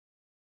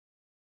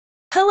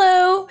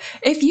Hello!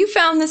 If you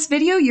found this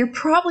video, you're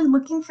probably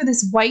looking for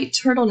this white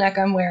turtleneck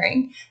I'm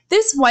wearing.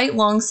 This white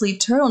long sleeve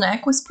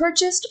turtleneck was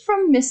purchased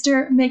from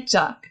Mr.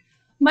 McDuck.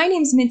 My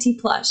name's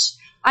MintyPlush.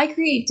 I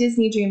create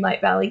Disney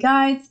Dreamlight Valley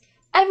guides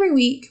every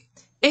week.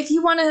 If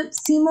you want to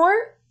see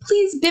more,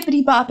 please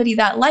bippity-boppity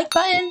that like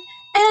button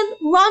and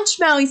launch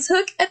Maui's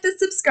hook at the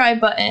subscribe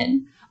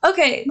button.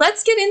 Okay,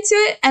 let's get into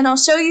it and I'll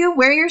show you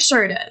where your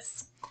shirt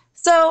is.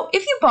 So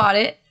if you bought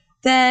it,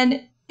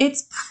 then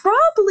it's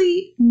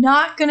probably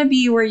not going to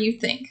be where you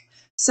think.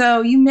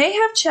 So you may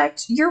have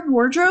checked your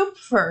wardrobe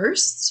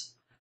first.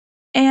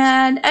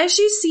 And as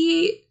you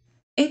see,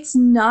 it's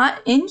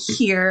not in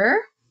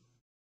here.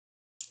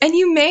 And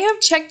you may have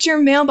checked your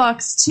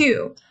mailbox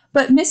too.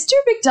 But Mr.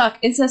 McDuck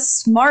is a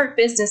smart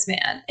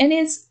businessman and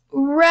is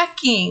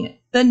wrecking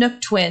the Nook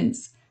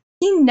twins.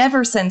 He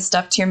never sends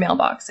stuff to your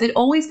mailbox. It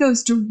always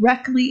goes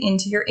directly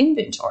into your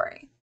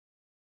inventory.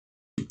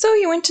 So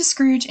you went to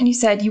Scrooge and you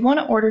said you want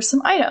to order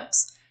some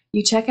items.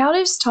 You check out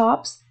his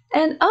tops,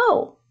 and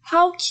oh,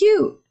 how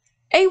cute!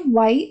 A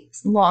white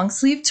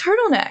long-sleeve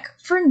turtleneck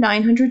for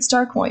 900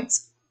 star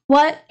coins.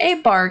 What a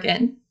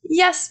bargain!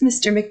 Yes,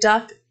 Mr.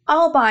 McDuck,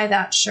 I'll buy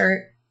that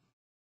shirt.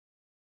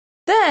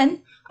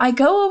 Then I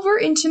go over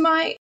into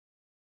my...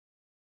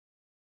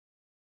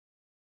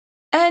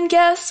 And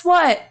guess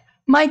what?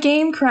 My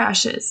game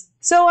crashes.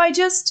 So I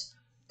just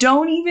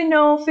don't even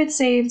know if it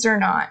saves or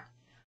not.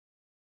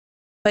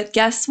 But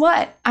guess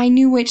what? I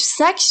knew which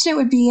section it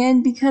would be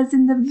in because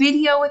in the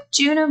video with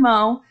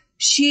Junimo,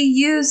 she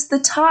used the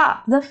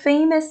top, the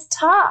famous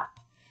top.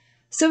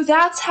 So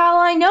that's how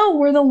I know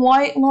where the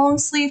white long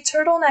sleeve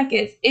turtleneck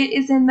is. It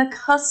is in the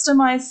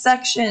customized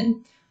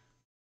section.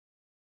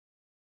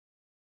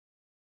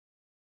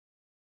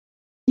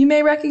 You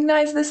may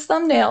recognize this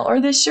thumbnail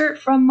or this shirt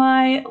from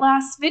my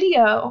last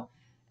video.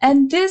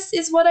 And this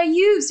is what I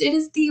used. It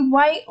is the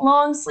white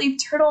long sleeve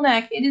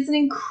turtleneck. It is an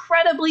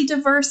incredibly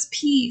diverse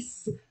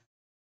piece.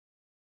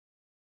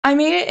 I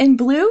made it in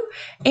blue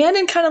and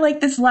in kind of like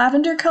this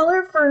lavender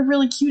color for a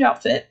really cute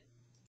outfit.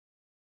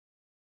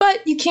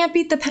 But you can't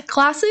beat the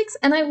classics,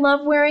 and I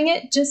love wearing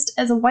it just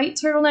as a white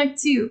turtleneck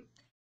too.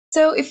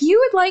 So if you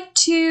would like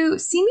to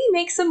see me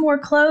make some more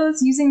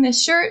clothes using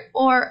this shirt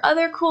or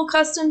other cool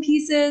custom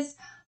pieces,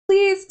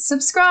 please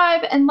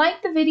subscribe and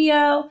like the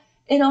video.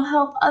 It'll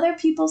help other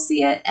people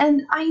see it.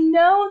 And I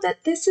know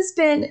that this has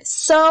been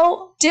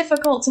so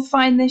difficult to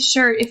find this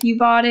shirt if you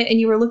bought it and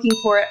you were looking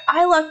for it.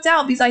 I lucked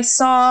out because I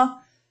saw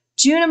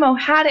Junimo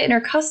had it in her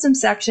custom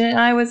section and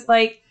I was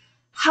like,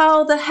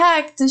 how the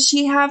heck does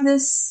she have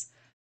this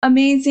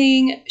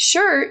amazing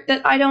shirt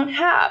that I don't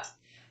have?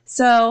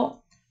 So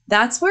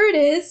that's where it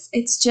is.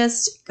 It's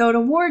just go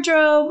to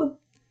wardrobe,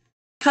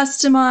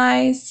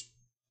 customize,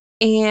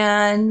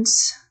 and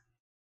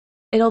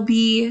it'll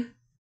be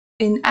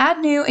in add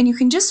new, and you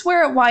can just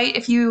wear it white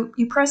if you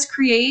press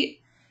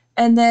create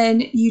and then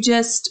you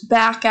just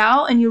back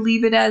out and you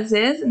leave it as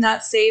is, and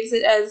that saves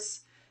it as,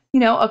 you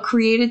know, a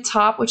created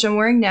top, which I'm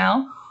wearing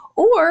now.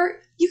 Or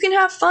you can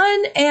have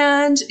fun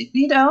and,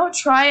 you know,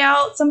 try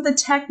out some of the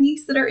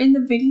techniques that are in the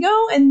video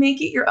and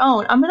make it your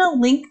own. I'm going to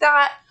link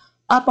that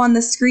up on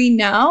the screen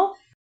now.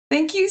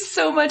 Thank you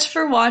so much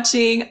for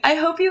watching. I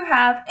hope you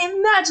have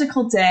a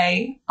magical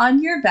day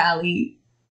on your valley.